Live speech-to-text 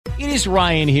It is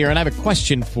Ryan here, and I have a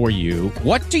question for you.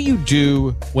 What do you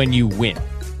do when you win?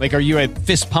 Like, are you a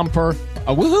fist pumper,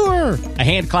 a woohooer, a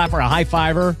hand clapper, a high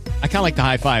fiver? I kind of like the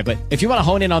high five, but if you want to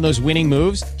hone in on those winning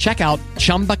moves, check out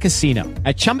Chumba Casino.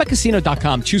 At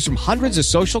ChumbaCasino.com, choose from hundreds of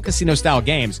social casino style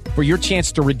games for your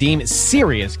chance to redeem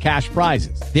serious cash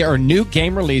prizes. There are new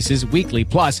game releases weekly,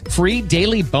 plus free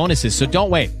daily bonuses. So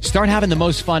don't wait. Start having the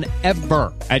most fun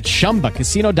ever at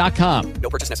ChumbaCasino.com.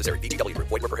 No purchase necessary. VGW Group.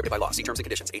 Void where prohibited by law. See terms and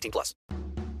conditions. 18+.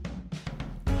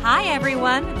 Hi,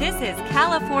 everyone. This is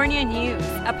California News,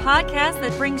 a podcast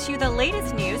that brings you the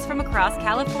latest news from across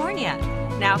California.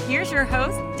 Now, here's your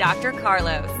host, Dr.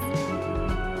 Carlos.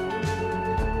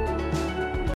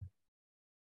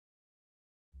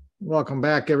 Welcome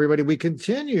back, everybody. We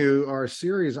continue our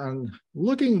series on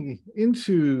looking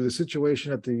into the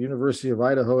situation at the University of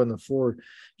Idaho and the 4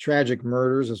 tragic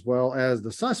murders, as well as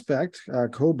the suspect,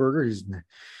 Kohberger.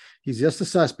 He's just a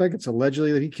suspect. It's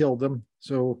allegedly that he killed them.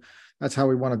 So that's how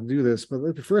we want to do this. But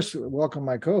let me first welcome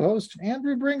my co-host,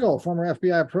 Andrew Bringle, former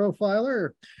FBI profiler.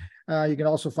 You can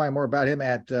also find more about him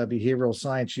at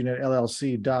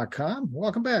behavioralscienceuntllc.com.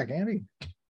 Welcome back, Andy.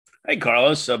 Hey,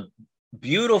 Carlos. A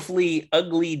beautifully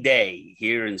ugly day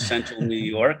here in central New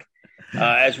York.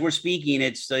 As we're speaking,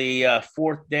 it's the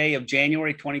 4th day of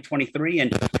January 2023,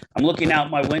 and I'm looking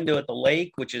out my window at the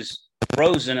lake, which is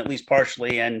frozen, at least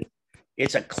partially, and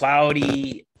it's a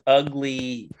cloudy,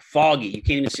 ugly, foggy. You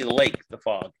can't even see the lake, the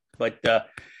fog. But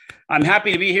I'm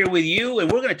happy to be here with you, and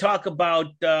we're going to talk about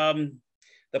the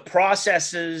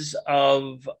processes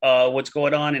of what's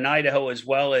going on in Idaho, as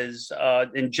well as,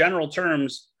 in general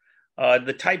terms,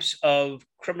 the types of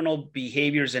criminal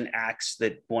behaviors and acts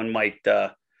that one might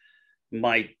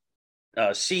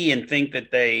see and think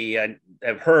that they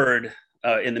have heard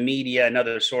in the media and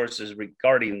other sources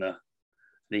regarding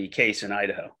the case in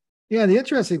Idaho. Yeah, the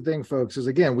interesting thing, folks, is,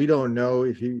 again, we don't know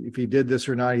if he did this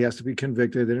or not. He has to be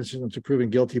convicted and innocent to proven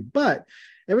guilty. But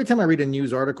every time I read a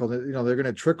news article, they're going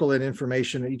to trickle in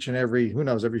information each and every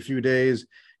few days.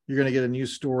 You're going to get a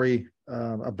news story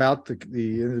about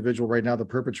the individual right now, the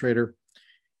perpetrator.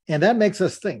 And that makes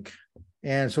us think.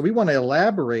 And so we want to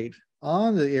elaborate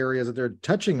on the areas that they're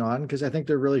touching on, because I think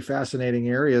they're really fascinating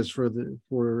areas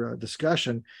for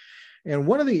discussion. And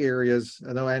one of the areas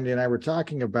I know Andy and I were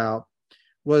talking about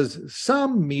was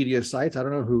some media sites, I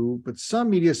don't know who, but some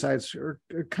media sites are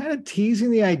kind of teasing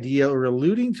the idea or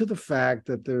alluding to the fact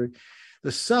that the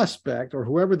suspect, or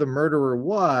whoever the murderer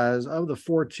was, of the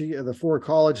 4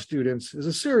 college students, is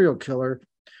a serial killer.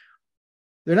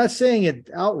 They're not saying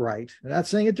it outright. They're not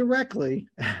saying it directly,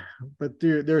 but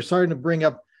they're starting to bring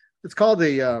up, it's called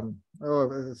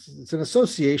it's an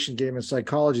association game in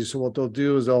psychology. So what they'll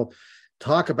do is they'll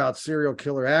talk about serial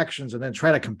killer actions and then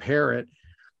try to compare it,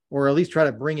 or at least try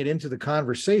to bring it into the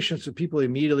conversation so people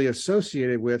immediately associate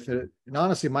it with it. And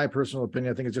honestly, my personal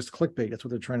opinion, I think it's just clickbait. That's what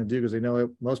they're trying to do, because they know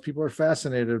most people are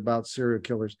fascinated about serial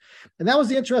killers. And that was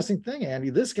the interesting thing, Andy.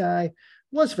 This guy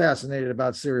was fascinated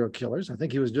about serial killers. I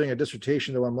think he was doing a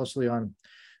dissertation, though, mostly on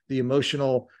the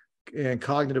emotional and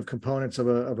cognitive components of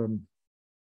a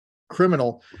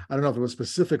criminal. I don't know if it was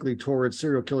specifically towards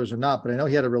serial killers or not, but I know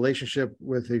he had a relationship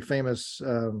with a famous,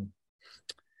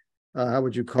 how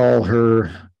would you call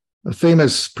her? A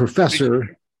famous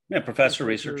professor. Yeah, professor,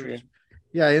 researcher.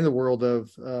 Yeah, in the world of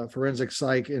forensic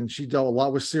psych. And she dealt a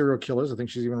lot with serial killers. I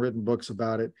think she's even written books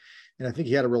about it. And I think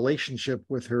he had a relationship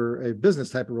with her, a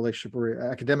business type of relationship or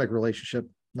an academic relationship,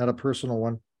 not a personal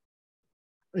one.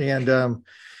 And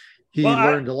he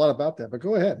learned a lot about that. But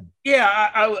go ahead. Yeah,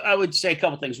 I would say a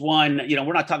couple of things. One,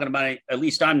 we're not talking about, at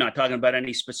least I'm not talking about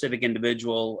any specific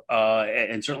individual,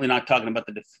 and certainly not talking about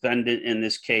the defendant in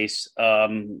this case,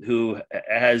 who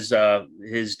has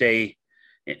his day,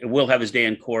 will have his day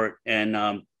in court, and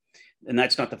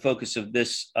that's not the focus of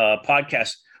this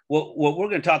podcast. What we're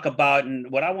going to talk about, and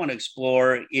what I want to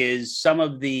explore, is some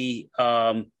of the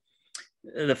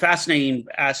fascinating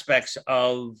aspects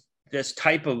of this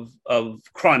type of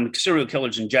crime, serial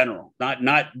killers in general,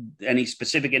 not any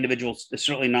specific individuals,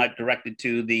 certainly not directed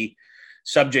to the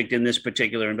subject in this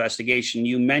particular investigation.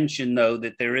 You mentioned, though,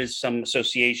 that there is some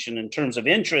association in terms of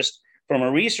interest from a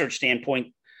research standpoint.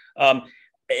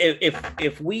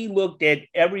 If we looked at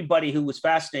everybody who was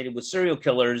fascinated with serial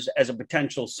killers as a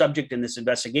potential subject in this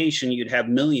investigation, you'd have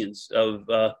millions of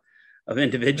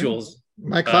individuals.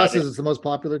 My class is the most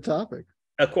popular topic.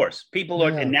 Of course, people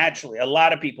are, and naturally, a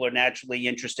lot of people are naturally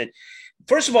interested.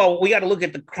 First of all, we got to look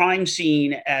at the crime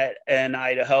scene in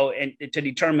Idaho and to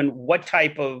determine what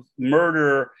type of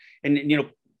murder, and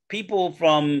people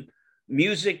from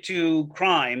music to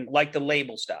crime, like to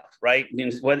label stuff, right?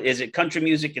 What is it? Country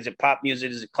music? Is it pop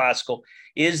music? Is it classical?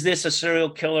 Is this a serial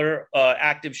killer,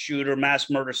 active shooter, mass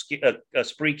murder, a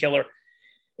spree killer?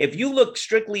 If you look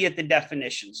strictly at the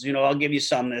definitions, I'll give you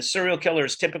some. A serial killer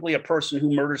is typically a person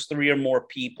who murders 3 or more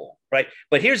people, right?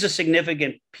 But here's a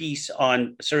significant piece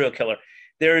on serial killer.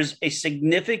 There is a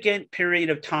significant period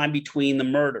of time between the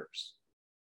murders.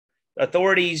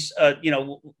 Authorities,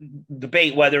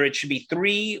 debate whether it should be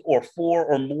 3 or 4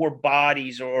 or more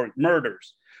bodies or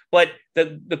murders. But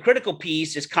the critical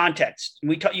piece is context.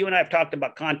 You and I have talked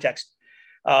about context.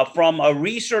 From a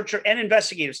researcher and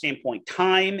investigative standpoint,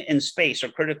 time and space are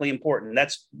critically important.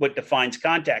 That's what defines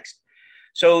context.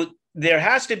 So there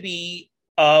has to be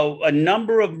a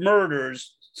number of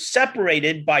murders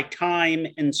separated by time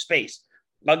and space.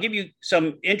 I'll give you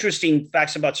some interesting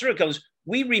facts about serial killers.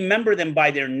 We remember them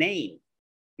by their name,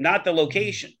 not the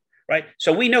location, right?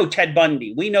 So we know Ted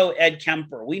Bundy. We know Ed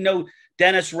Kemper. We know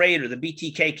Dennis Rader, the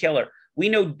BTK killer. We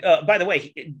know, by the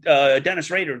way,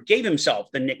 Dennis Rader gave himself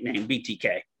the nickname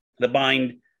BTK, the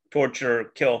bind,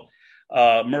 torture, kill,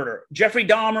 murder. Jeffrey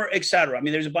Dahmer, etc. I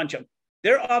mean, there's a bunch of them.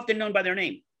 They're often known by their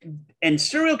name. And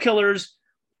serial killers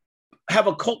have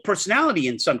a cult personality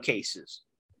in some cases.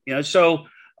 So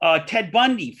Ted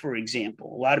Bundy, for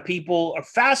example, a lot of people are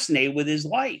fascinated with his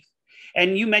life.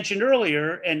 And you mentioned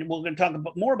earlier, and we're going to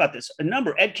talk more about this,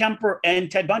 Ed Kemper and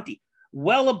Ted Bundy,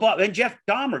 well above, and Jeff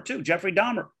Dahmer too, Jeffrey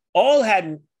Dahmer, all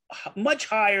had much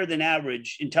higher than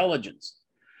average intelligence.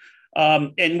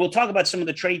 And we'll talk about some of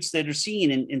the traits that are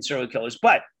seen in serial killers.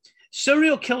 But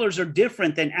serial killers are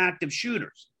different than active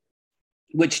shooters,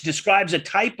 which describes a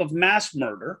type of mass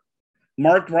murder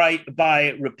marked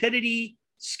by rapidity,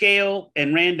 scale,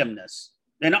 and randomness.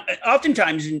 And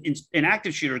oftentimes in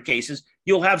active shooter cases,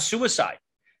 you'll have suicide.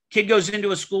 Kid goes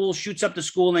into a school, shoots up the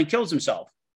school, and then kills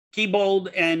himself. Keybold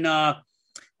and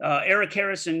Eric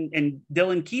Harris and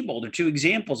Dylan Keybold are 2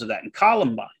 examples of that. And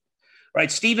Columbine,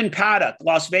 right? Stephen Paddock,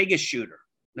 Las Vegas shooter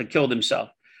that killed himself.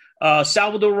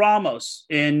 Salvador Ramos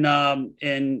in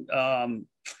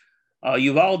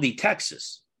Uvalde,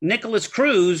 Texas. Nicholas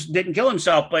Cruz didn't kill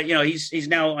himself, but he's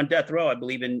now on death row, I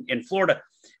believe, in Florida.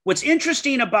 What's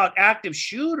interesting about active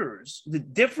shooters,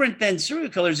 different than serial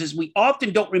killers, is we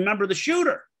often don't remember the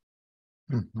shooter.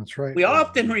 That's right. We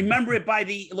often remember it by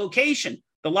the location.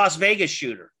 The Las Vegas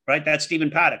shooter, right? That's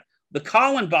Stephen Paddock. The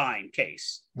Columbine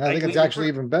case. I think it's actually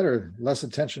even better, less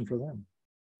attention for them.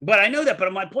 But I know that.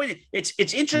 But my point is,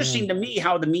 it's interesting to me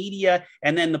how the media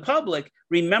and then the public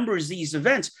remembers these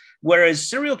events, whereas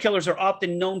serial killers are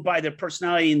often known by their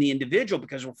personality in the individual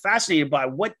because we're fascinated by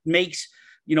what makes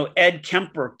Ed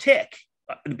Kemper tick.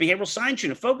 The behavioral science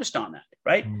unit focused on that,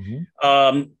 right?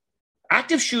 Mm-hmm.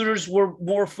 Active shooters were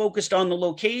more focused on the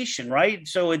location, right?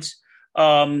 So it's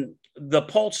the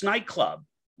Pulse nightclub,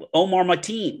 Omar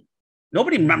Mateen.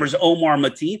 Nobody remembers Omar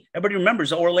Mateen. Everybody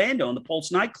remembers Orlando and the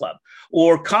Pulse nightclub,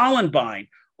 or Columbine,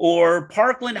 or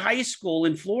Parkland High School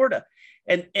in Florida.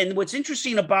 And what's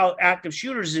interesting about active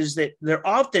shooters is that they're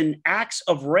often acts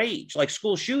of rage, like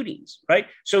school shootings, right?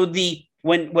 So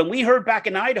when we heard back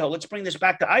in Idaho, let's bring this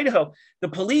back to Idaho, the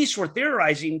police were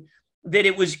theorizing that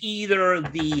it was either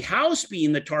the house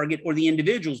being the target or the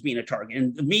individuals being a target.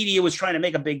 And the media was trying to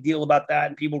make a big deal about that,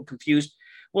 and people were confused.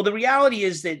 Well, the reality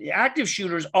is that active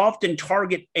shooters often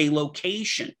target a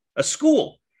location, a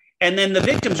school, and then the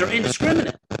victims are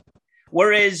indiscriminate.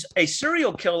 Whereas a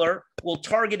serial killer will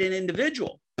target an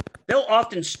individual. They'll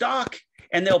often stalk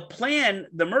and they'll plan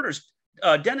the murders.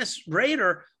 Dennis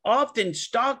Rader often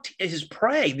stalked his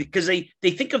prey because they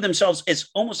think of themselves as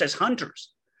almost as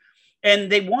hunters.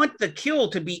 And they want the kill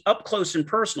to be up close and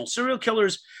personal. Serial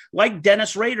killers like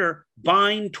Dennis Rader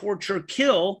bind, torture,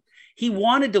 kill. He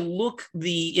wanted to look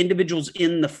the individuals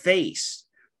in the face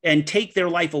and take their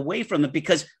life away from them,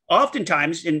 because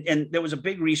oftentimes, and there was a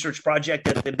big research project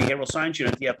at the Behavioral Science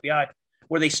Unit at the FBI,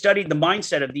 where they studied the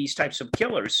mindset of these types of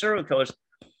killers, serial killers,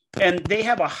 and they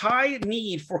have a high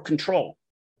need for control.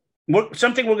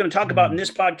 Something we're going to talk about in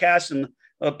this podcast, and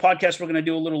a podcast we're going to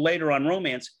do a little later on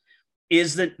romance,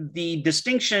 is that the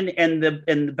distinction and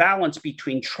the balance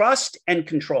between trust and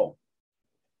control.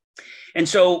 And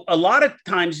so a lot of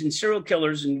times in serial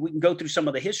killers, and we can go through some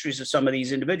of the histories of some of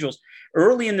these individuals,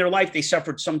 early in their life, they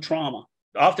suffered some trauma.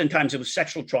 Oftentimes it was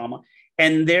sexual trauma,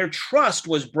 and their trust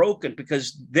was broken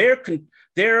because their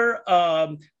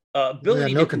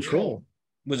ability to control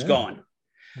was gone.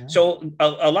 Yeah. So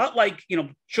a lot like,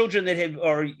 children that have,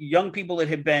 or young people that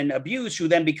have been abused, who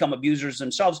then become abusers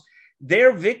themselves,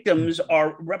 their victims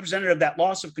are representative of that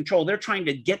loss of control. They're trying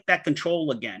to get that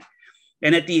control again.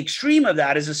 And at the extreme of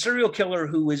that is a serial killer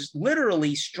who is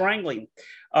literally strangling.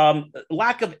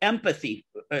 Lack of empathy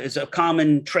is a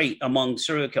common trait among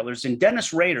serial killers. And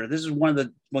Dennis Rader, this is one of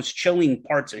the most chilling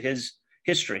parts of his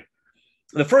history.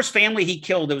 The first family he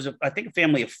killed, it was, I think, a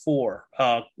family of 4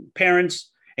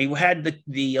 parents. And he had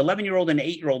the 11-year-old and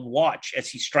 8-year-old watch as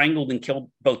he strangled and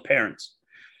killed both parents.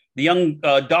 The young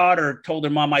daughter told her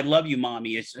mom, "I love you,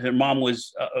 mommy." Her mom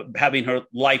was having her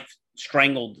life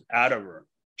strangled out of her,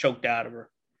 choked out of her.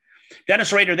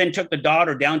 Dennis Rader then took the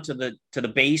daughter down to the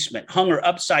basement, hung her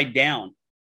upside down.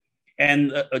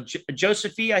 And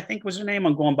Josephine, I think was her name.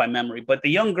 I'm going by memory. But the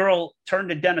young girl turned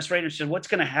to Dennis Rader and said, "What's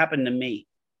going to happen to me?"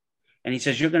 And he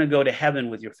says, "You're going to go to heaven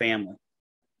with your family."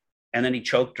 And then he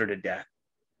choked her to death.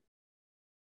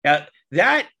 Now,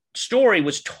 that story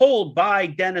was told by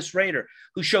Dennis Rader,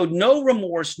 who showed no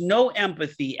remorse, no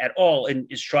empathy at all in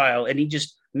his trial. And he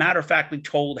just matter-of-factly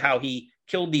told how he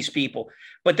killed these people.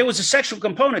 But there was a sexual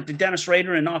component to Dennis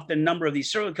Rader, and often a number of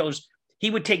these serial killers.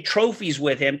 He would take trophies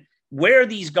with him, wear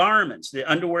these garments, the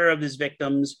underwear of his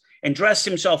victims, and dress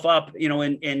himself up,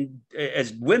 in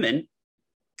as women,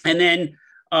 and then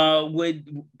would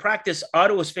practice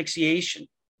auto asphyxiation.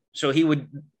 So he would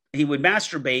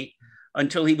masturbate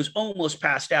until he was almost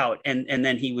passed out, and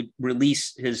then he would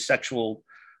release his sexual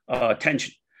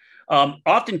tension.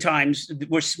 Oftentimes,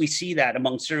 we see that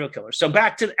among serial killers. So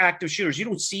back to the active shooters, you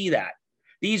don't see that.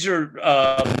 These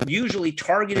are usually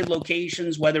targeted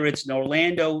locations, whether it's an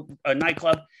Orlando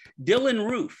nightclub. Dylan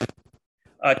Roof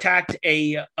attacked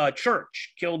a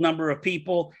church, killed a number of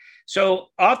people.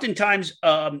 So oftentimes,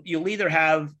 you'll either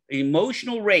have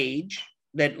emotional rage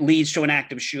that leads to an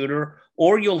active shooter,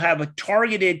 or you'll have a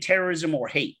targeted terrorism or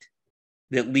hate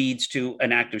that leads to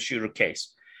an active shooter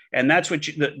case. And that's what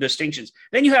the distinctions.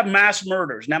 Then you have mass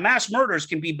murders. Now, mass murders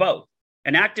can be both.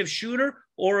 An active shooter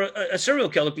or a serial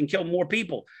killer can kill more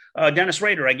people. Dennis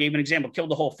Rader, I gave an example,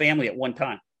 killed the whole family at one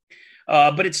time.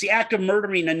 But it's the act of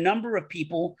murdering a number of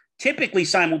people, typically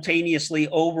simultaneously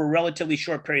over a relatively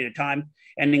short period of time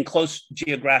and in close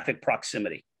geographic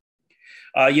proximity.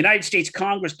 United States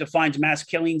Congress defines mass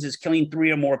killings as killing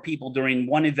 3 or more people during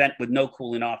one event with no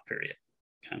cooling off period.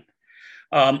 Okay.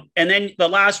 And then the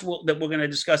last that we're going to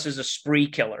discuss is a spree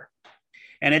killer.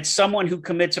 And it's someone who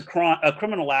commits a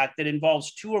criminal act that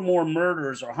involves 2 or more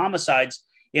murders or homicides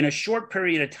in a short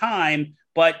period of time,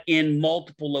 but in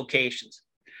multiple locations.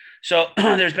 So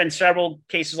there's been several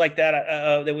cases like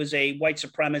that. There was a white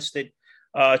supremacist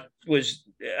that was,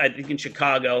 I think, in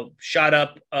Chicago, shot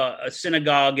up a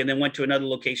synagogue and then went to another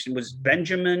location. Was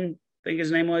Benjamin, I think his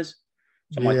name was?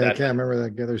 Something like that. I can't remember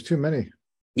that. Yeah, there's too many.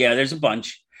 Yeah, there's a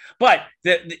bunch. But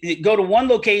go to one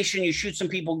location, you shoot some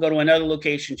people, go to another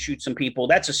location, shoot some people.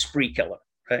 That's a spree killer,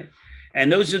 right?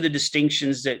 And those are the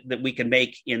distinctions that we can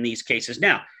make in these cases.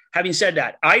 Now, having said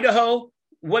that, Idaho,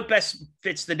 what best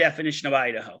fits the definition of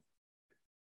Idaho?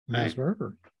 Mass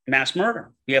murder. Mass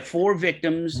murder. You have 4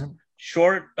 victims,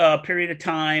 short period of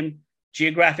time,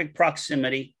 geographic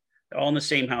proximity, all in the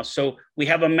same house. So we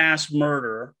have a mass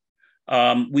murderer.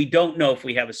 We don't know if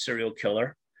we have a serial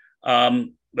killer.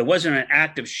 It wasn't an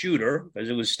active shooter because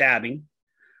it was stabbing.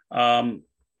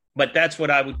 But that's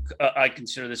what I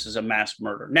consider this as a mass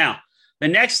murder. Now, the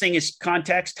next thing is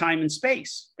context, time, and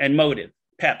space, and motive,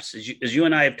 PEPs. As you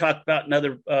and I have talked about in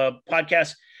other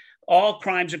podcasts, all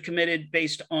crimes are committed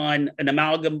based on an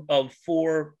amalgam of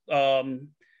 4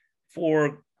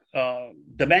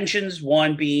 dimensions.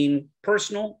 One being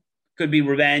personal, could be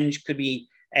revenge, could be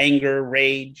anger,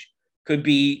 rage, could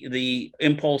be the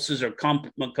impulses or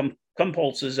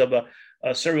compulses of a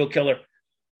serial killer.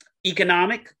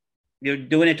 Economic, you're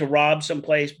doing it to rob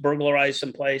someplace, burglarize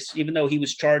someplace. Even though he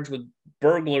was charged with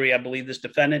burglary, I believe, this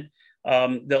defendant,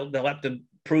 they'll have to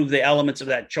prove the elements of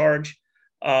that charge.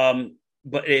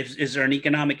 But is there an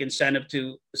economic incentive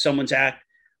to someone's act?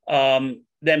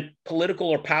 Then political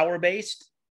or power-based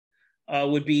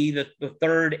would be the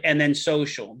third, and then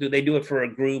social. Do they do it for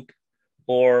a group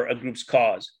or a group's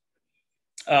cause?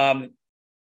 So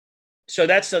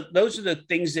those are the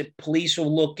things that police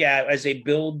will look at as they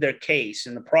build their case.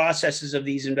 And the processes of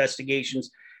these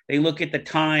investigations, they look at the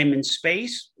time and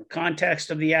space, the context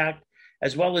of the act,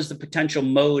 as well as the potential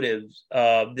motives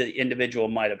the individual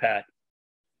might have had.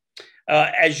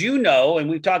 As you know, and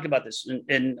we've talked about this, and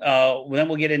then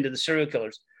we'll get into the serial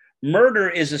killers. Murder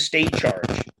is a state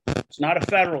charge. It's not a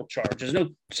federal charge. There's no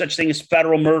such thing as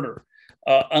federal murder,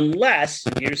 unless,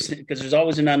 because there's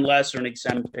always an unless or an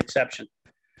exception.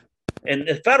 In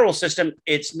the federal system,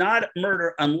 it's not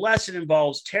murder unless it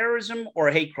involves terrorism or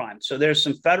a hate crime. So there's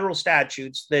some federal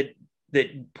statutes that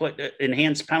put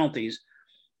enhanced penalties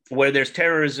where there's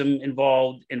terrorism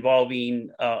involving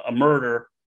a murder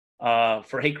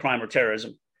for hate crime or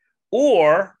terrorism,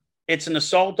 or it's an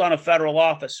assault on a federal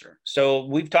officer. So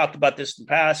we've talked about this in the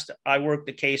past. I worked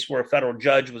a case where a federal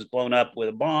judge was blown up with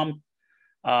a bomb.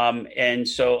 And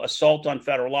so assault on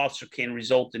federal officer can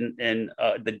result in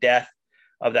the death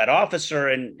of that officer,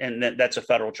 and that's a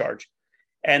federal charge.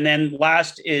 And then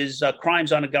last is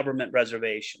crimes on a government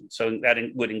reservation. So that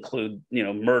would include,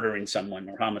 murdering someone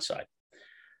or homicide.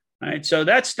 All right. So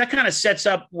that kind of sets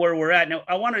up where we're at. Now,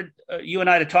 I wanted you and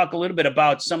I to talk a little bit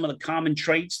about some of the common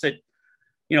traits that,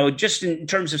 just in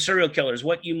terms of serial killers,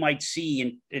 what you might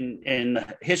see in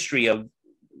the history of,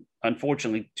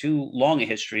 unfortunately, too long a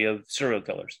history of serial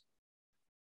killers.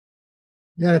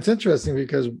 Yeah, it's interesting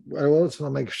because I also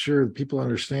want to make sure people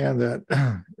understand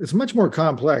that it's much more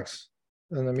complex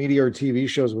than the media or TV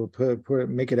shows will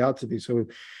make it out to be. So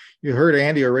you heard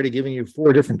Andy already giving you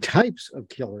 4 different types of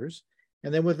killers.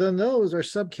 And then within those are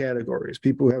subcategories.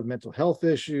 People who have mental health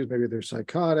issues, maybe they're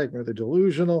psychotic, maybe they're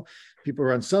delusional, people who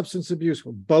are on substance abuse,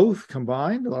 both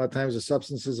combined. A lot of times the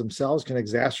substances themselves can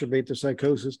exacerbate their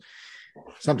psychosis.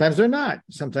 Sometimes they're not.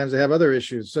 Sometimes they have other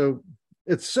issues. So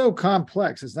it's so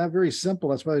complex. It's not very simple.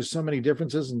 That's why there's so many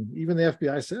differences. And even the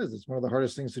FBI says it's one of the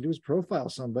hardest things to do is profile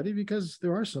somebody, because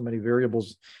there are so many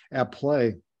variables at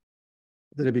play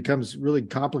that it becomes really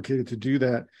complicated to do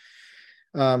that.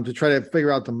 To try to figure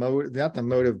out the motive, not the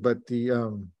motive, but the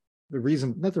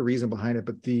reason, not the reason behind it,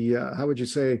 but the, how would you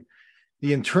say,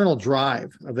 the internal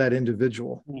drive of that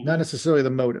individual, not necessarily the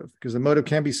motive, because the motive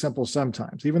can be simple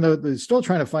sometimes, even though they're still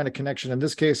trying to find a connection. In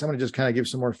this case, I'm going to just kind of give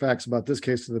some more facts about this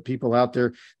case to the people out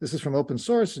there. This is from open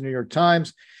source, the New York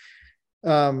Times.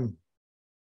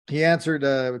 He answered,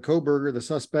 Koberger, the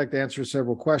suspect, answered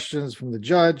several questions from the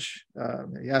judge.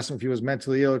 He asked him if he was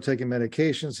mentally ill or taking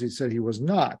medications. He said he was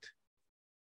not.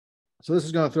 So this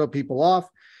is going to throw people off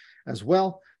as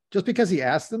well. Just because he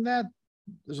asked them that,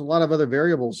 there's a lot of other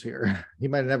variables here. He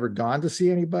might have never gone to see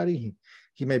anybody.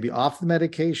 He may be off the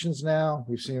medications now.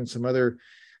 We've seen some other,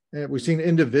 we've seen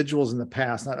individuals in the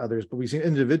past, not others, but we've seen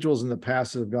individuals in the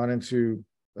past that have gone into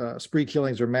spree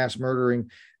killings or mass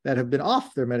murdering that have been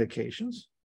off their medications.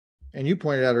 And you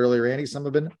pointed out earlier, Andy, some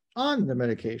have been on the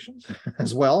medications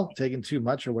as well, taking too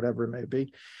much or whatever it may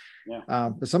be. Yeah.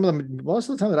 But some of them, most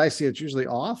of the time that I see, it's usually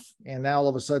off, and now all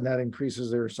of a sudden that increases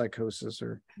their psychosis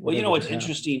or. Well, what's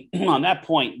interesting on that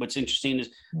point. What's interesting is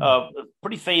a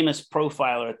pretty famous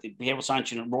profiler at the Behavioral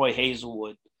Science Unit, Roy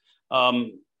Hazelwood,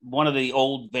 one of the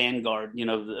old vanguard,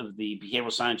 of the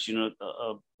Behavioral Science Unit,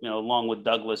 along with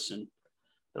Douglas and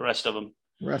the rest of them.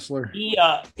 Wrestler.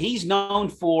 He's known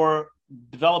for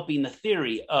developing the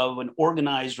theory of an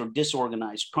organized or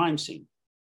disorganized crime scene,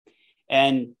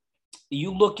 and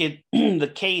you look at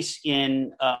the case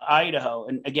in Idaho,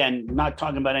 and again, not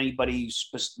talking about anybody's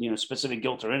specific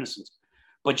guilt or innocence,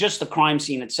 but just the crime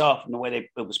scene itself and the way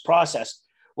it was processed.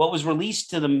 What was released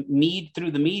to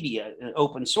through the media,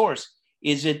 open source,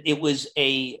 is it was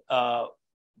a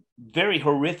very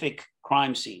horrific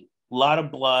crime scene. A lot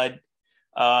of blood,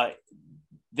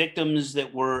 victims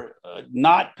that were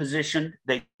not positioned.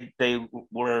 They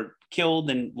were killed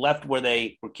and left where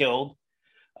they were killed.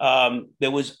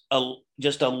 There was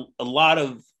just a lot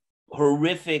of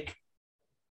horrific,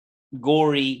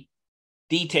 gory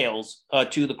details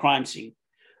to the crime scene.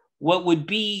 What would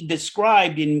be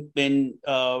described in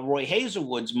Roy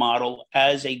Hazelwood's model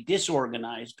as a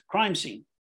disorganized crime scene.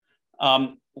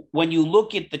 When you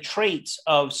look at the traits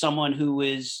of someone who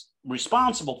is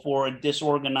responsible for a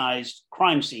disorganized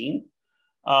crime scene,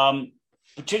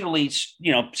 particularly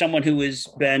someone who has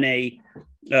been a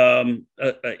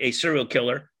serial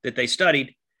killer that they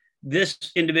studied, this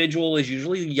individual is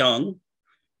usually young.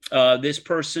 This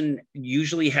person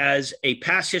usually has a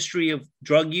past history of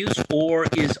drug use or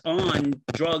is on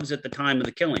drugs at the time of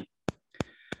the killing.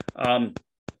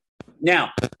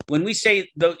 Now, when we say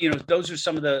those are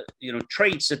some of the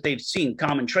traits that they've seen,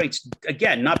 common traits.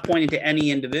 Again, not pointing to any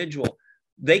individual,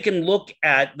 they can look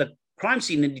at the crime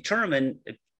scene and determine,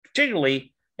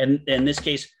 particularly in this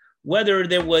case, whether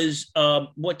there was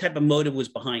what type of motive was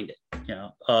behind it.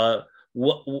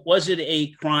 What was it?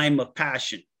 A crime of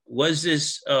passion? Was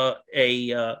this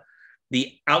the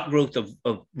outgrowth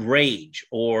of rage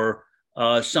or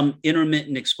some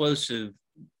intermittent explosive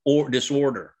or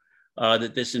disorder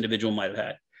that this individual might have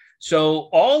had? So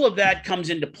all of that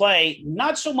comes into play,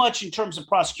 not so much in terms of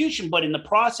prosecution, but in the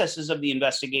processes of the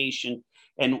investigation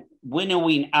and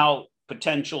winnowing out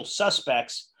potential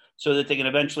suspects so that they can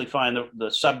eventually find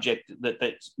the subject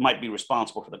that might be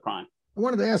responsible for the crime. I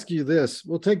wanted to ask you this.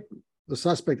 We'll take the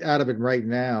suspect out of it right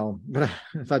now, but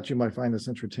I thought you might find this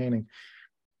entertaining.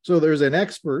 So there's an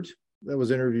expert that was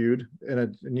interviewed in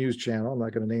a news channel. I'm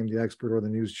not going to name the expert or the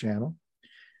news channel.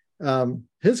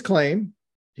 His claim,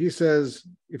 he says,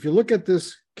 if you look at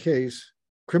this case,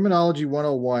 Criminology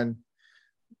 101,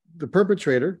 the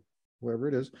perpetrator, whoever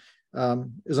it is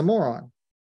a moron,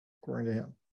 according to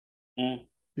him.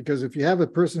 Because if you have a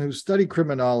person who studied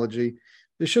criminology,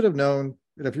 they should have known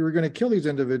that if you were going to kill these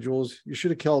individuals, you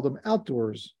should have killed them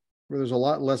outdoors, where there's a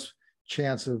lot less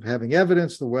chance of having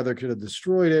evidence. The weather could have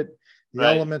destroyed it, the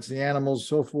elements, the animals,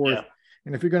 so forth. Yeah.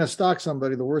 And if you're going to stalk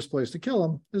somebody, the worst place to kill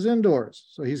them is indoors.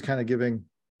 So he's kind of giving.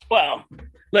 Well,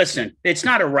 listen, it's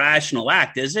not a rational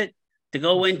act, is it? To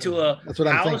go into a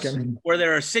house where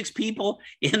there are 6 people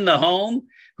in the home.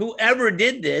 Whoever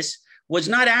did this was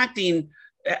not acting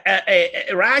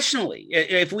rationally.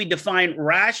 If we define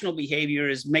rational behavior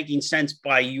as making sense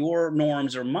by your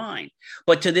norms or mine,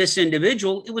 but to this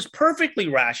individual, it was perfectly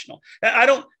rational. I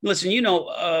don't listen.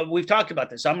 We've talked about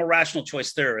this. I'm a rational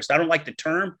choice theorist. I don't like the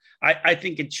term. I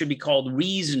think it should be called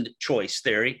reasoned choice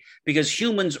theory, because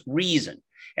humans reason.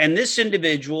 And this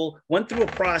individual went through a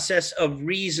process of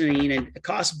reasoning and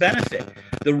cost benefit.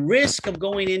 The risk of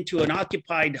going into an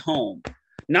occupied home,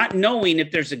 not knowing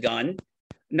if there's a gun,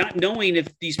 not knowing if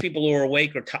these people are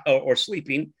awake or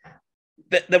sleeping,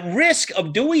 the risk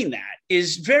of doing that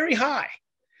is very high.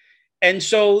 And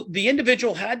so the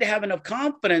individual had to have enough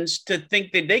confidence to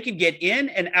think that they could get in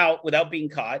and out without being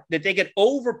caught, that they could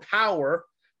overpower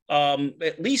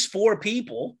at least 4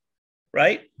 people,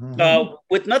 right?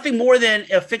 With nothing more than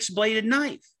a fixed bladed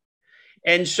knife.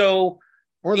 And so,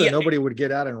 or that nobody would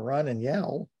get out and run and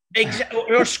yell. Exactly.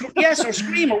 Or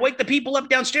scream or wake the people up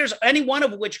downstairs, any one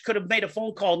of which could have made a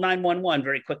phone call 911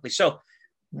 very quickly. So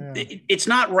it's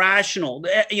not rational.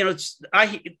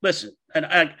 Listen,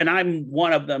 and I'm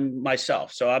one of them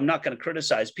myself. So I'm not going to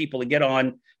criticize people to get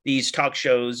on these talk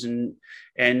shows and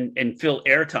fill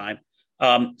airtime.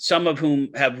 Some of whom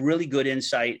have really good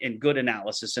insight and good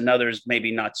analysis, and others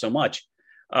maybe not so much.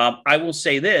 I will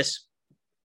say this.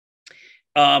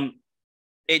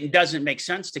 It doesn't make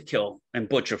sense to kill and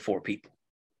butcher 4 people.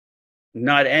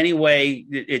 Not any way.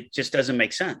 It just doesn't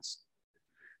make sense.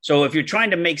 So if you're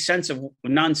trying to make sense of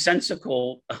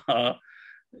nonsensical,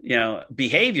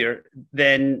 behavior,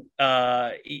 then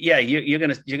you're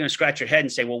gonna scratch your head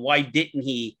and say, well, why didn't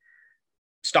he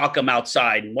stalk him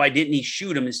outside? And why didn't he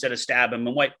shoot him instead of stab him?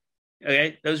 And why?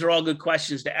 Okay, those are all good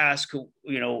questions to ask.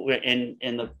 In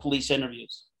the police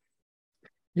interviews.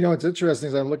 It's interesting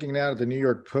as I'm looking now at the New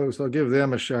York Post. I'll give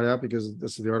them a shout out because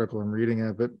this is the article I'm reading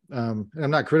at, but I'm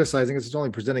not criticizing. It's only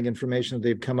presenting information that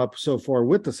they've come up so far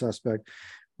with the suspect,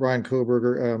 Brian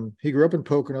Kohberger. He grew up in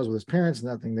Poconos with his parents,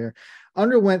 nothing there.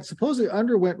 Supposedly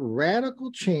underwent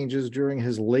radical changes during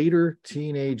his later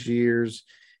teenage years.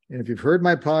 And if you've heard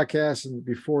my podcast and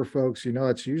before, folks,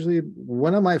 it's usually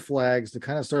one of my flags to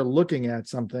kind of start looking at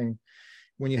something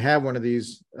when you have one of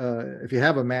these, if you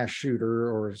have a mass shooter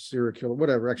or a serial killer,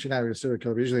 whatever, actually not even a serial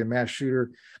killer, but usually a mass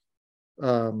shooter,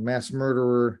 mass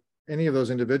murderer, any of those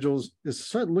individuals, is to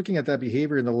start looking at that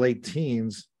behavior in the late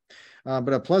teens.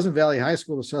 But at Pleasant Valley High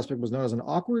School, the suspect was known as an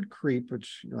awkward creep,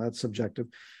 which that's subjective,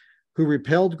 who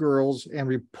repelled girls and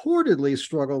reportedly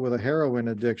struggled with a heroin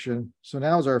addiction. So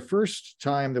now is our first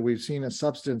time that we've seen a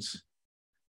substance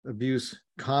abuse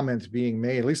comment being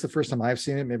made, at least the first time I've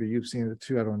seen it. Maybe you've seen it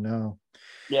too, I don't know.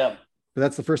 Yeah, but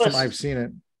that's the first time I've seen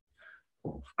it.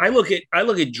 I look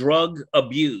at drug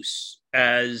abuse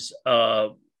as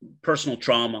personal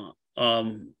trauma.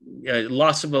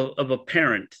 Loss of a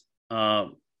parent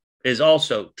is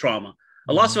also trauma.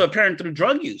 A loss of a parent through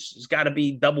drug use has got to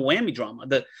be double whammy drama.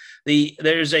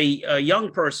 There's a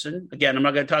young person, again, I'm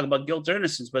not going to talk about guilt or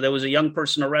innocence, but there was a young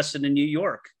person arrested in New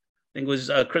York. I think it was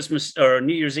Christmas or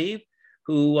New Year's Eve,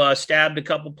 who stabbed a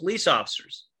couple police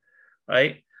officers,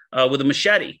 right, with a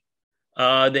machete.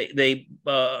 They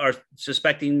are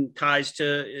suspecting ties to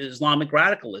Islamic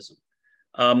radicalism.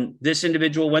 This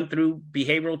individual went through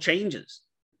behavioral changes,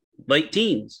 late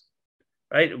teens,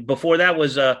 right? Before that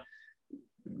was a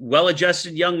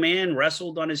well-adjusted young man,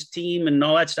 wrestled on his team and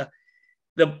all that stuff.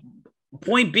 The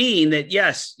point being that,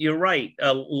 yes, you're right.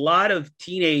 A lot of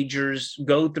teenagers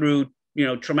go through,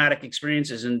 traumatic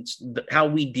experiences, and how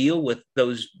we deal with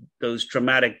those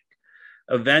traumatic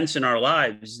events in our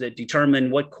lives that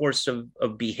determine what course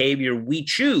of behavior we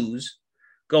choose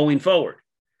going forward.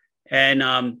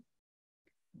 And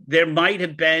there might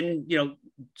have been,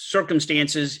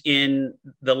 circumstances in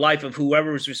the life of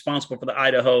whoever was responsible for the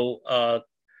Idaho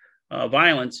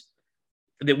violence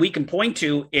that we can point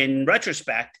to in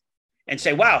retrospect and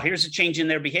say, wow, here's a change in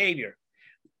their behavior.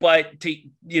 But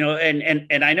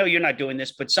and I know you're not doing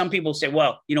this, but some people say,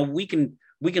 well, we can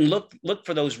look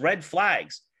for those red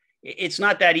flags. It's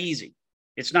not that easy.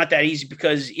 It's not that easy,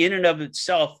 because in and of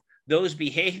itself, those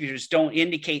behaviors don't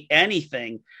indicate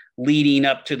anything leading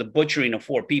up to the butchering of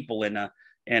 4 people in a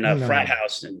frat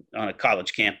house on a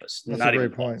college campus. That's a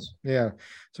great point. Yeah,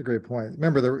 it's a great point.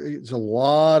 Remember, there's a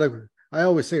lot of, I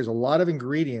always say, there's a lot of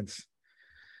ingredients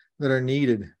that are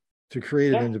needed to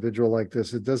create an individual like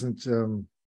this. It isn't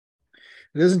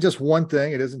just one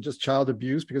thing. It isn't just child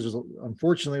abuse, because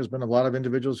unfortunately there's been a lot of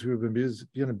individuals who have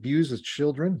been abused as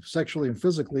children, sexually and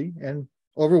physically, and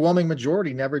overwhelming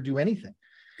majority never do anything.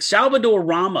 Salvador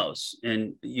Ramos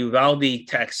in Uvalde,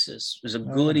 Texas, is a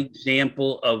good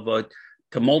example of a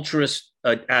tumultuous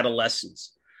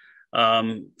adolescence.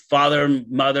 Father and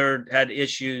mother had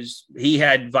issues. He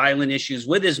had violent issues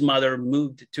with his mother,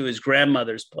 moved to his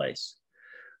grandmother's place.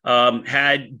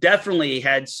 Had definitely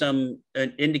had some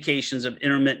indications of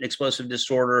intermittent explosive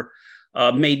disorder,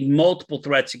 made multiple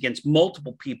threats against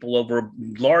multiple people over a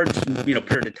large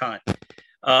period of time.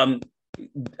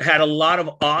 Had a lot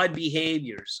of odd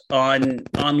behaviors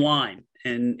online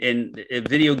and in a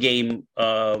video game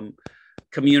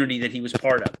community that he was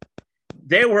part of.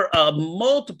 There were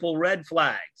multiple red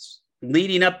flags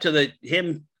leading up to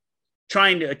him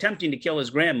attempting to kill his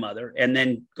grandmother, and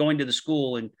then going to the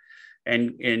school and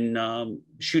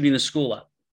shooting the school up.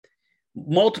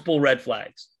 Multiple red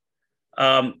flags.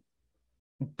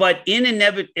 But in and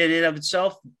of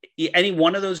itself, any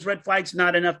one of those red flags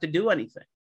not enough to do anything.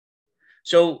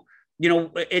 So,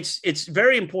 it's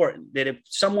very important that if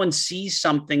someone sees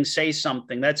something, say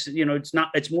something. That's,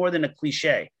 it's more than a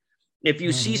cliche. If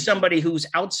you see somebody who's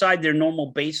outside their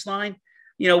normal baseline,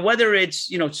 whether it's,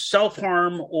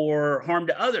 self-harm or harm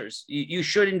to others, you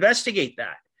should investigate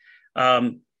that.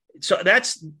 So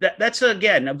that's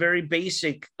again, a very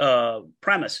basic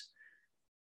premise.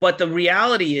 But the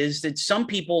reality is that some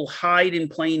people hide in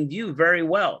plain view very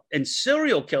well. And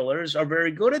serial killers are very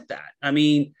good at that. I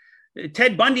mean,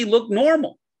 Ted Bundy looked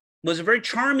normal, was a very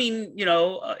charming,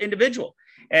 individual.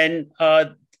 And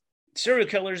serial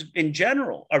killers in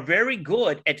general are very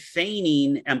good at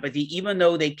feigning empathy, even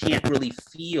though they can't really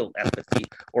feel empathy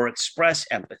or express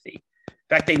empathy. In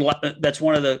fact, that's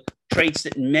one of the traits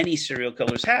that many serial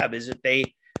killers have, is that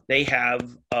they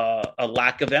have a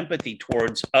lack of empathy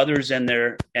towards others and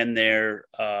their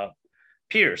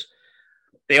peers.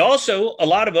 They also, a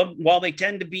lot of them, while they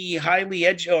tend to be highly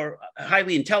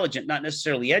intelligent, not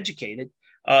necessarily educated,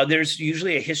 there's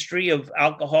usually a history of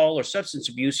alcohol or substance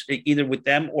abuse, either with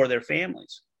them or their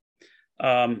families.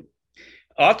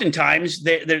 Oftentimes,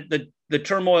 the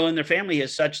turmoil in their family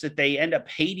is such that they end up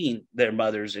hating their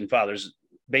mothers and fathers,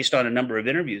 based on a number of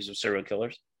interviews of serial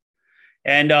killers.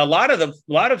 And a lot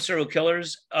of serial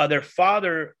killers, their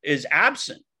father is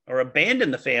absent or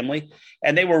abandoned the family,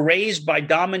 and they were raised by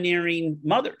domineering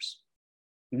mothers.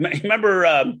 Remember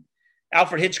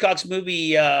Alfred Hitchcock's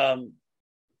movie, what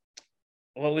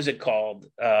was it called?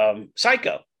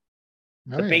 Psycho,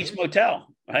 The Bates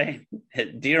Motel, right?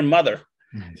 Dear Mother.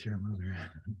 Dear Mother.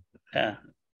 Yeah.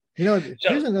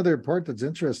 Here's another part that's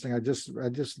interesting. I just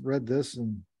read this,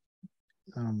 and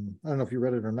I don't know if you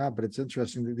read it or not, but it's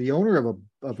interesting. The owner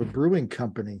of a brewing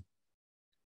company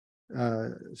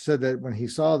said that when he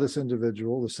saw this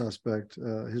individual, the suspect,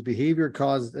 his behavior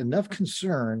caused enough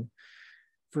concern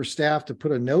for staff to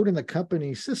put a note in the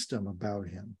company system about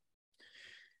him.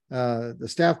 The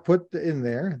staff put in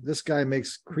there, this guy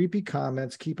makes creepy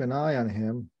comments, keep an eye on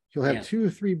him. He'll have 2 or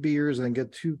 3 beers and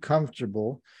get too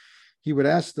comfortable. He would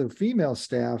ask the female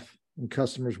staff and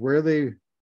customers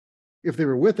if they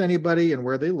were with anybody and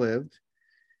where they lived.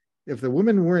 If the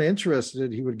women weren't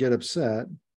interested, he would get upset.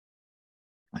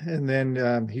 And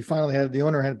then he finally the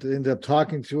owner had to end up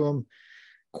talking to him.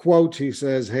 Quote, he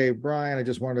says, "Hey, Brian, I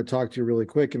just wanted to talk to you really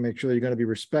quick and make sure that you're going to be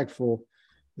respectful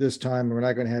this time. We're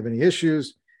not going to have any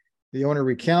issues." The owner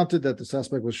recounted that the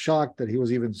suspect was shocked that he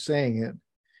was even saying it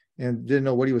and didn't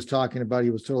know what he was talking about. He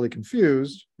was totally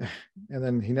confused. And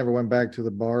then he never went back to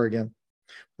the bar again.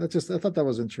 I thought that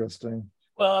was interesting.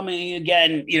 Well, I mean,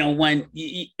 again, when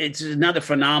it's another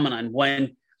phenomenon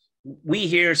when we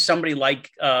hear somebody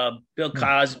like Bill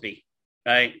Cosby,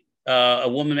 right? A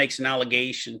woman makes an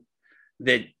allegation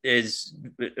that is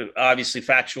obviously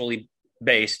factually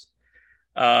based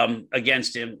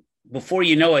against him. Before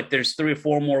you know it, there's 3 or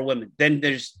 4 more women. Then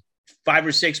there's 5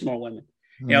 or 6 more women.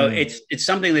 It's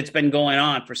something that's been going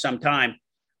on for some time.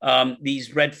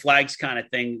 These red flags kind of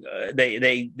thing,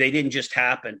 they didn't just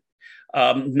happen.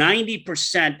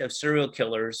 90% of serial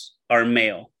killers are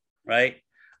male, right?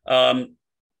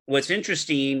 What's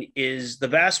interesting is the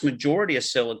vast majority of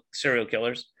serial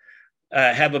killers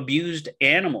have abused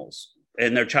animals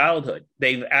in their childhood.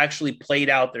 They've actually played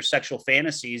out their sexual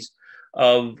fantasies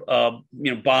of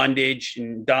bondage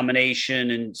and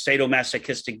domination and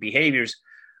sadomasochistic behaviors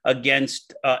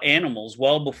against animals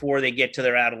well before they get to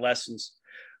their adolescence.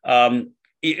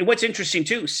 What's interesting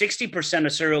too, 60%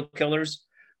 of serial killers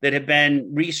that have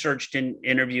been researched and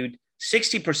interviewed,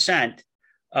 60%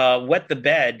 wet the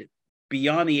bed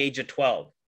beyond the age of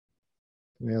 12.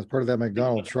 Yeah, it's part of that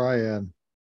McDonald triad.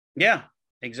 Yeah,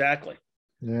 exactly.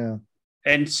 Yeah.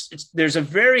 And there's a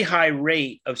very high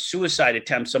rate of suicide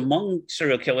attempts among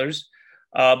serial killers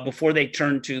before they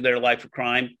turn to their life of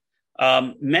crime.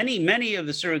 Many of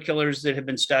the serial killers that have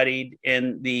been studied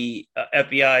in the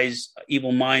FBI's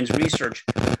Evil Minds research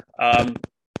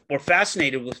were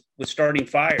fascinated with starting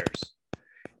fires.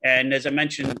 And as I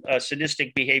mentioned,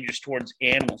 sadistic behaviors towards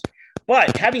animals.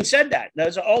 But having said that,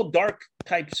 those are all dark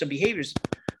types of behaviors.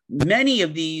 Many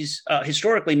of these,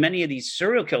 historically, many of these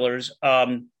serial killers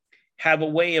have a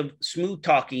way of smooth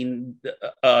talking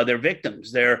their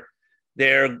victims. Their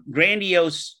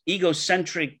grandiose,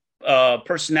 egocentric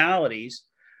personalities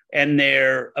and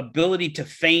their ability to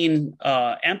feign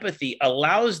empathy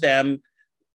allows them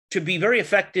to be very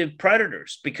effective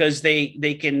predators because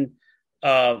they can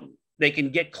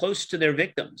get close to their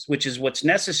victims, which is what's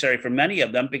necessary for many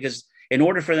of them, because in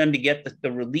order for them to get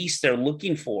the release they're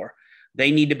looking for, they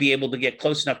need to be able to get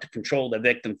close enough to control the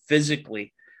victim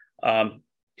physically.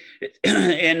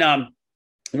 In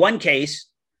one case,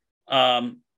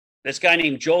 this guy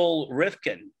named Joel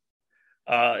Rifkin,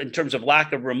 in terms of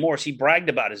lack of remorse, he bragged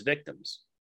about his victims.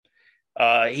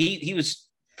 He was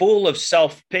full of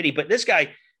self-pity, but this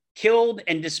guy killed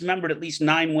and dismembered at least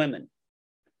 9 women.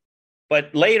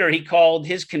 But later he called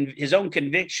his own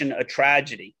conviction a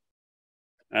tragedy,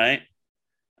 right?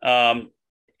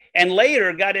 And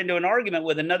later got into an argument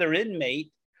with another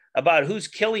inmate about whose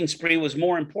killing spree was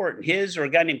more important, his or a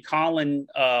guy named Colin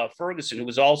Ferguson, who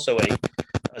was also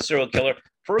a serial killer.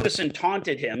 Ferguson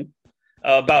taunted him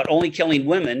about only killing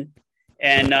women.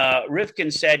 And Rifkin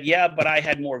said, yeah, but I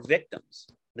had more victims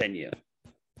than you.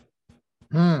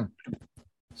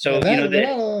 So, they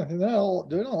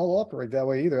don't all operate that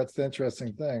way either. That's the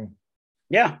interesting thing.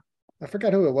 Yeah. I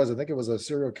forgot who it was. I think it was a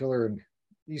serial killer in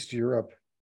East Europe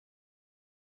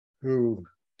who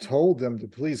told them to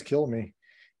please kill me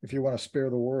if you want to spare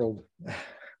the world.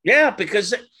 Yeah,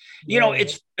 because,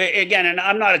 it's, again, and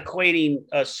I'm not equating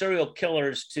serial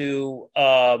killers to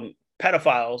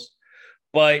pedophiles,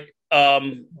 but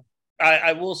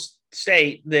I will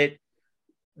say that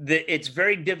it's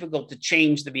very difficult to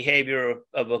change the behavior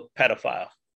of a pedophile.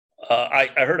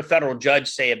 I heard a federal judge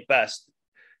say it best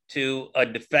to a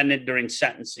defendant during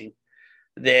sentencing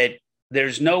that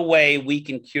there's no way we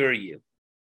can cure you.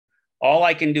 All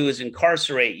I can do is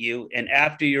incarcerate you, and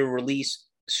after your release,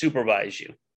 supervise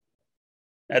you.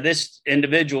 Now, this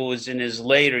individual was in his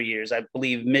later years, I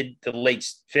believe mid to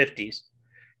late 50s,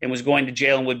 and was going to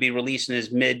jail and would be released in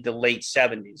his mid to late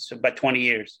 70s, so about 20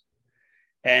 years.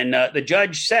 And the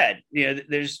judge said,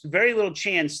 there's very little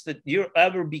chance that you'll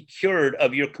ever be cured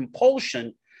of your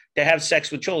compulsion to have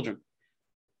sex with children.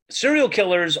 Serial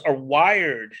killers are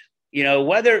wired,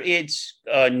 whether it's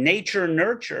a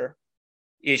nature-nurture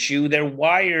issue, they're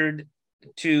wired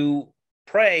to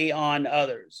prey on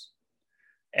others.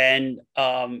 And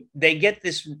they get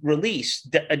this release.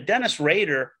 Dennis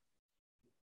Rader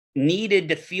needed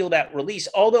to feel that release,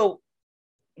 although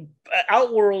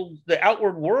the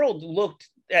outward world looked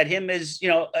at him as,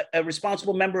 a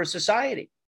responsible member of society.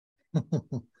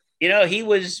 He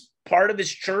was part of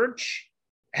his church,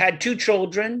 had 2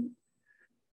 children,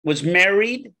 was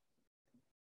married.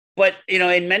 But,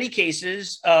 in many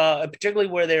cases, particularly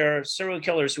where there are serial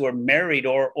killers who are married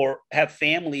or have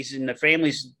families, and the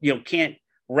families, can't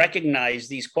recognize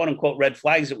these quote unquote red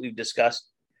flags that we've discussed,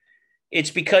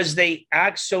 it's because they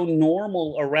act so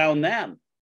normal around them.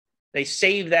 They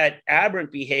save that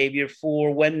aberrant behavior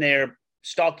for when they're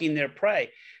stalking their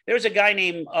prey. There's a guy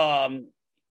named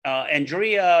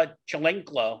Andrea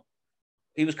Chalenklo.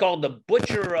 He was called the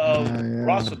Butcher of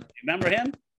Rossum. Remember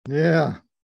him? Yeah.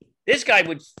 This guy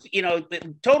would,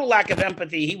 total lack of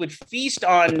empathy. He would feast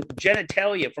on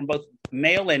genitalia from both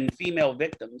male and female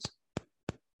victims.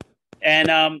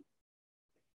 And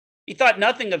he thought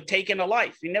nothing of taking a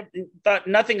life. He never thought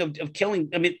nothing of killing.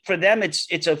 I mean, for them,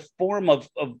 it's a form of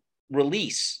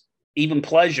release, even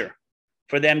pleasure,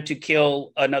 for them to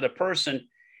kill another person.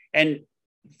 And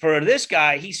for this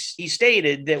guy, he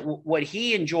stated that what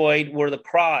he enjoyed were the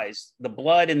cries, the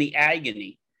blood, and the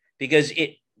agony, because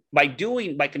by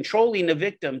controlling the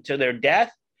victim to their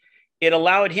death, it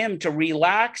allowed him to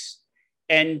relax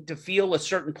and to feel a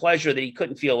certain pleasure that he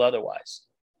couldn't feel otherwise.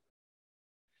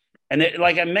 And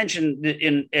like I mentioned,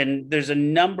 there's a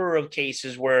number of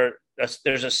cases where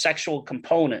there's a sexual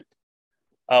component,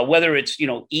 whether it's,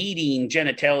 eating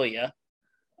genitalia,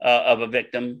 of a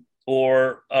victim,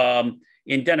 or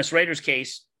in Dennis Rader's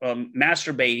case,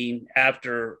 masturbating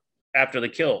after the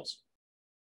kills.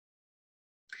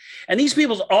 And these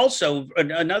people also,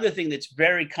 another thing that's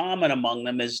very common among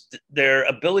them is their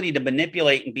ability to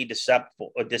manipulate and be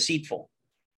deceitful.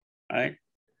 Right?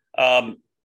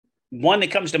 One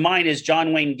that comes to mind is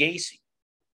John Wayne Gacy,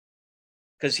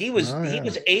 because he was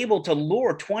able to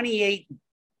lure 28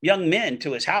 young men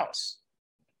to his house,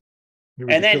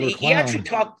 and then he actually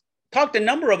talked a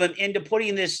number of them into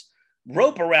putting this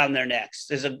rope around their necks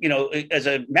as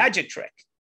a magic trick.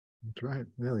 That's right.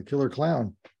 Yeah, the killer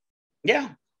clown. Yeah.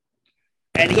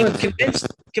 And he would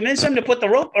convince them to put the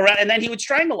rope around, and then he would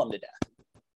strangle them to death.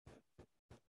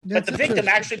 But the victim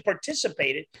actually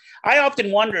participated. I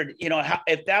often wondered,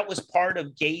 if that was part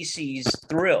of Gacy's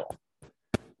thrill,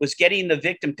 was getting the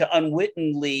victim to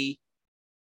unwittingly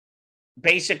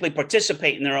basically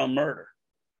participate in their own murder.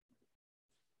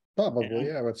 Probably,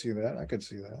 yeah, I would see that. I could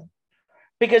see that.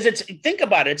 Because think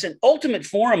about it, it's an ultimate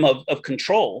form of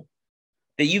control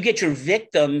that you get your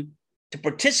victim to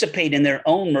participate in their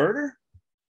own murder.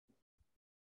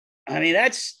 I mean,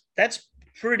 that's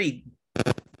pretty.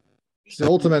 It's the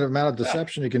ultimate amount of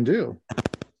deception you can do.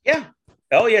 Yeah.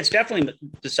 Oh, yeah, it's definitely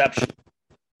deception.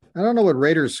 I don't know what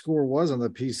Rader's score was on the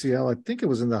PCL. I think it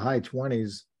was in the high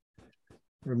 20s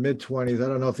or mid 20s. I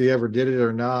don't know if he ever did it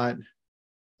or not.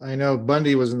 I know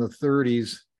Bundy was in the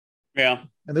 30s. Yeah.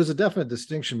 And there's a definite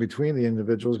distinction between the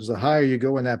individuals, because the higher you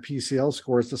go in that PCL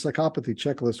score, it's the psychopathy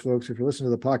checklist, folks. If you listen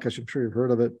to the podcast, I'm sure you've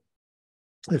heard of it.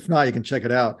 If not, you can check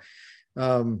it out.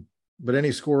 But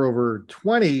any score over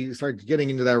 20, you start getting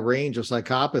into that range of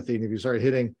psychopathy. And if you start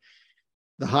hitting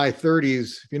the high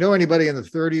 30s, if you know anybody in the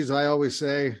 30s, I always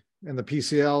say in the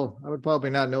PCL, I would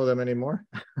probably not know them anymore.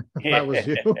 If that was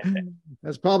you.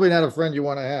 That's probably not a friend you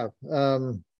want to have.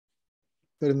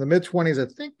 But in the mid 20s,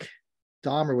 I think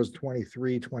Dahmer was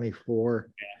 23, 24.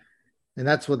 Yeah. And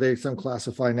that's what some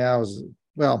classify now as,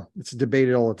 well, it's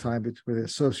debated all the time between a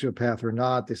sociopath or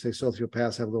not. They say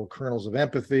sociopaths have little kernels of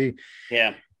empathy.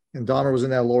 Yeah. And Dahmer was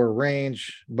in that lower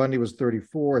range. Bundy was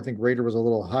 34. I think Rader was a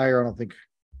little higher. I don't think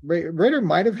Rader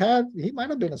might have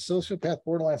been a sociopath,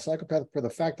 borderline psychopath for the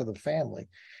fact of the family.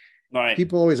 Right.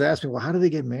 People always ask me, well, how do they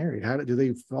get married? Do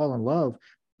they fall in love?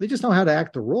 They just know how to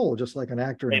act a role, just like an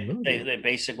actor in a movie. They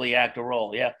basically act a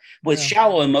role, yeah. With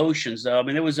shallow emotions, though. I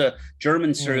mean, there was a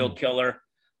German serial killer,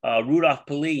 Rudolf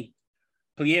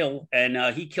Pagel,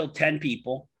 and he killed 10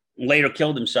 people and later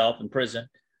killed himself in prison.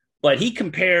 But he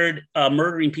compared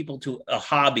murdering people to a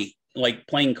hobby, like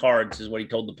playing cards, is what he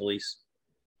told the police.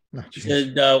 He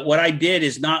said, what I did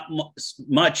is not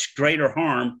much greater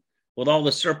harm with all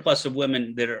the surplus of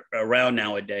women that are around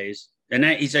nowadays. And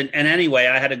he said, and anyway,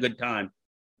 I had a good time.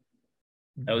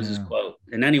 That was his quote.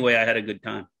 And anyway, I had a good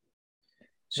time.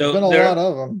 So there's been a lot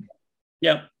of them.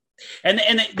 Yeah. And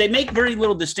they make very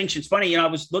little distinctions. Funny, I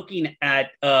was looking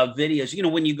at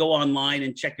videos, when you go online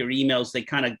and check your emails, they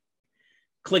kind of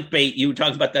clickbait. You were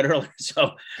talking about that earlier.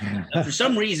 So for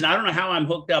some reason, I don't know how I'm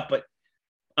hooked up, but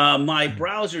my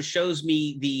browser shows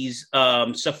me these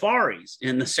safaris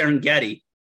in the Serengeti,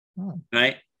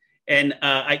 right? And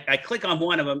I click on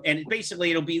one of them, and basically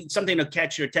it'll be something to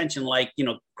catch your attention, like,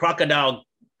 crocodile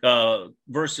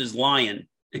versus lion.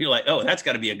 And you're like, oh, that's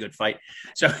got to be a good fight.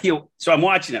 So I'm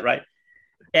watching it, right?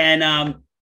 And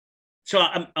so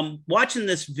I'm watching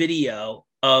this video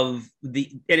of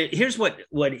here's what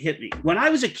hit me. When I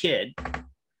was a kid,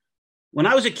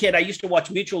 I used to watch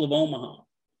Mutual of Omaha.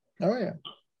 Oh, yeah.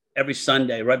 Every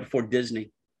Sunday, right before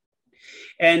Disney.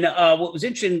 And what was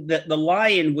interesting, that the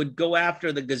lion would go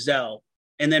after the gazelle,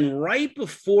 and then right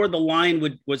before the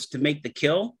lion was to make the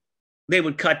kill, they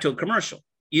would cut to a commercial.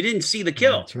 You didn't see the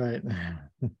kill. That's right.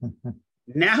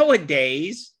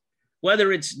 Nowadays,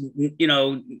 whether it's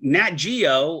Nat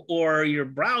Geo or your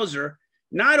browser,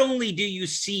 not only do you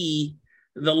see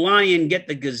the lion get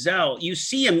the gazelle, you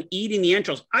see him eating the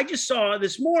entrails. I just saw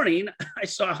this morning, I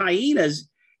saw hyenas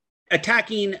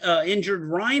attacking injured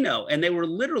rhino, and they were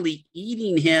literally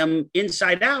eating him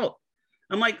inside out.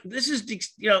 I'm like, this is,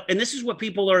 and this is what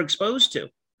people are exposed to.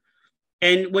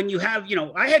 And when you have,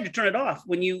 I had to turn it off.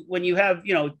 When you have,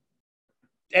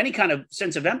 any kind of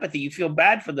sense of empathy, you feel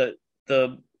bad for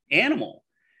the animal.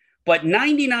 But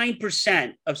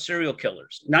 99% of serial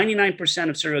killers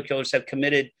have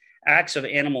committed acts of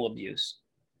animal abuse.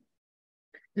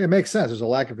 Yeah, it makes sense. There's a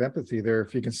lack of empathy there.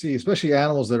 If you can see, especially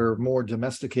animals that are more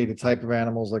domesticated type of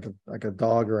animals, like a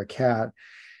dog or a cat,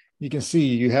 you can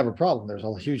see you have a problem. There's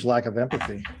a huge lack of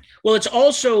empathy. Well, it's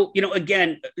also,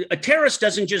 again, a terrorist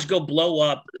doesn't just go blow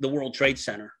up the World Trade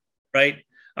Center, right?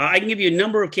 I can give you a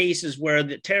number of cases where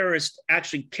the terrorist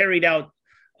actually carried out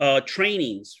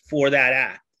trainings for that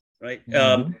act, right?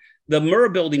 The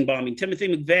Murrah building bombing,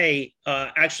 Timothy McVeigh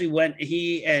actually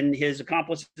he and his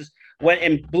accomplices went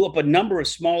and blew up a number of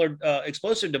smaller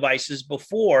explosive devices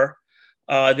before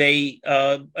they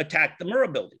attacked the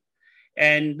Murrah building.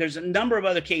 And there's a number of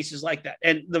other cases like that.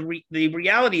 And the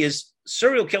reality is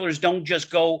serial killers don't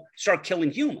just go start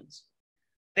killing humans.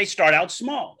 They start out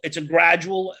small. It's a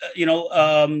gradual,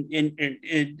 a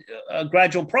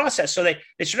gradual process. So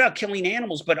they start out killing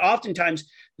animals, but oftentimes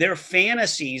their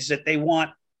fantasies that they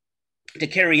want to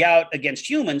carry out against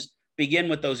humans begin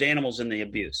with those animals and the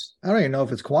abuse. I don't even know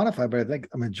if it's quantified, but I think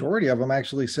a majority of them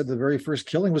actually said the very first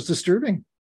killing was disturbing.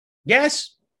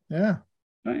 Yes. Yeah.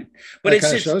 Right. But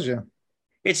it shows you.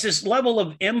 It's this level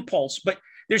of impulse, but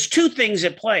there's two things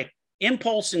at play: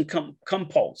 impulse and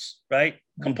compulse, right?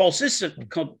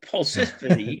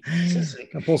 Compulsivity is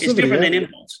different than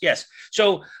impulse. Yes.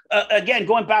 So again,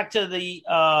 going back to the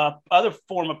other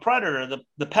form of predator,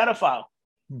 the pedophile,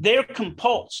 they're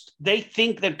compulsed.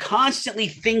 They're constantly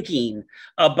thinking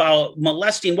about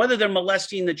molesting, whether they're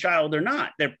molesting the child or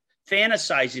not. They're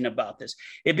fantasizing about this.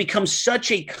 It becomes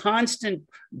such a constant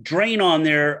drain on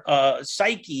their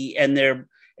psyche and their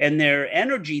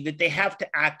energy that they have to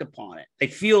act upon it. They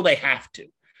feel they have to,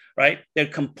 right? They're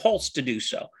compulsed to do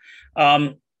so,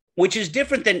 which is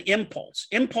different than impulse.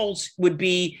 Impulse would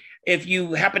be if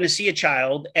you happen to see a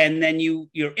child and then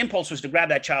your impulse was to grab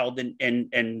that child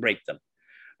and rape them,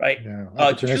 right? Yeah,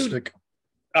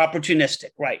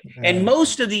 opportunistic, right? Yeah. And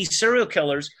most of these serial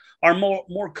killers are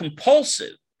more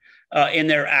compulsive in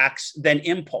their acts than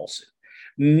impulsive.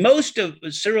 Most of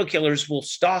serial killers will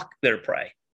stalk their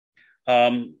prey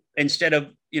instead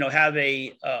of have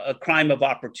a crime of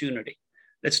opportunity.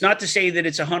 That's not to say that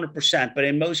it's 100%, but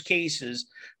in most cases,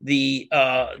 the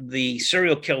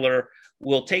serial killer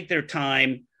will take their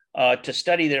time to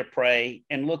study their prey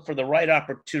and look for the right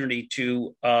opportunity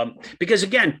to, because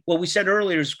again, what we said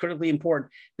earlier is critically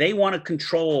important. They want to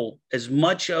control as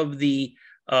much of the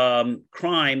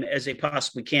crime as they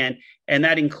possibly can, and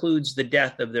that includes the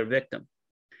death of their victim.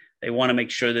 They want to make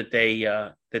sure that they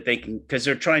can, because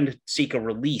they're trying to seek a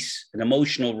release, an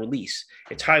emotional release.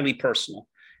 It's highly personal.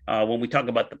 When we talk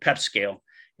about the PEP scale,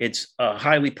 it's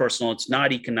highly personal. It's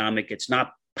not economic. It's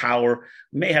not power.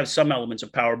 It may have some elements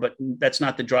of power, but that's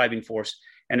not the driving force.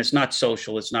 And it's not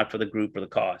social. It's not for the group or the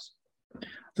cause. I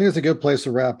think it's a good place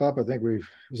to wrap up. I think it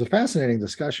was a fascinating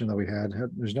discussion that we had.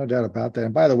 There's no doubt about that.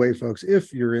 And by the way, folks,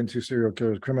 if you're into serial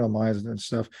killers, criminal minds and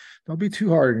stuff, don't be too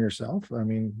hard on yourself. I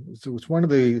mean, it's one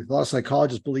of a lot of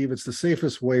psychologists believe it's the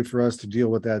safest way for us to deal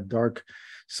with that dark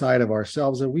side of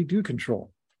ourselves that we do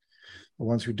control, the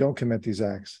ones who don't commit these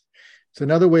acts. It's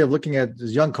another way of looking at,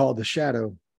 as Jung called, the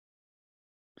shadow.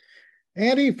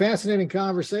 Andy, fascinating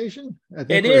conversation. I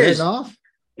think we're heading off.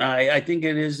 I think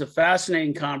it is a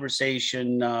fascinating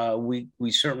conversation.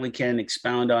 We certainly can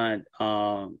expound on it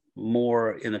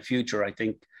more in the future. I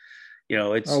think,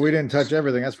 it's. Oh, we didn't touch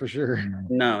everything, that's for sure.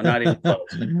 No, not even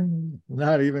close.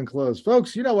 Not even close.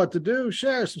 Folks, you know what to do.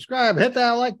 Share, subscribe, hit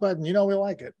that like button. We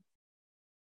like it.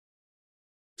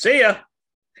 See ya.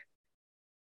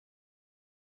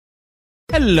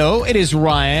 Hello, it is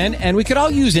Ryan, and we could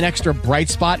all use an extra bright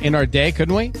spot in our day,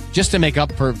 couldn't we? Just to make up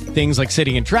for things like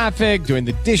sitting in traffic, doing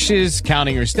the dishes,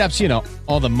 counting your steps,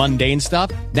 all the mundane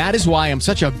stuff. That is why I'm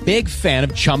such a big fan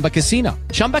of Chumba Casino.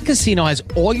 Chumba Casino has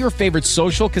all your favorite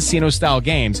social casino-style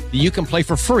games that you can play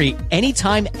for free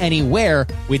anytime, anywhere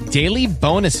with daily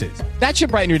bonuses. That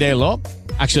should brighten your day a little.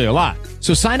 Actually, a lot.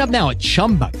 So sign up now at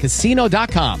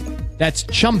ChumbaCasino.com. That's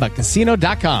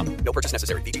ChumbaCasino.com. No purchase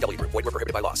necessary. VGW Group. Void where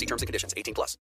prohibited by law. See terms and conditions. 18+.